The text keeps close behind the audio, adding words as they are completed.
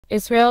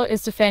Israel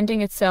is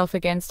defending itself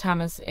against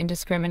Hamas'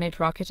 indiscriminate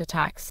rocket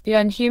attacks. The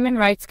UN Human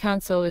Rights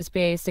Council is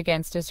biased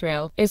against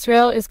Israel.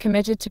 Israel is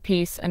committed to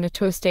peace and a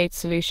two-state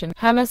solution.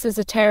 Hamas is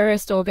a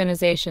terrorist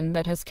organization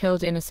that has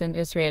killed innocent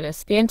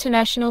Israelis. The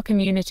international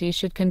community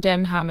should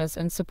condemn Hamas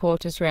and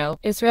support Israel.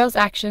 Israel's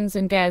actions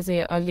in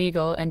Gaza are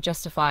legal and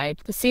justified.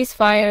 The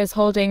ceasefire is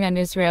holding and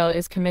Israel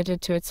is committed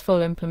to its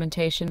full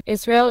implementation.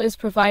 Israel is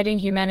providing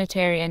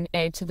humanitarian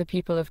aid to the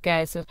people of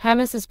Gaza.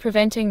 Hamas is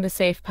preventing the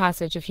safe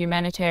passage of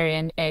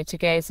humanitarian aid to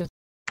Gaza.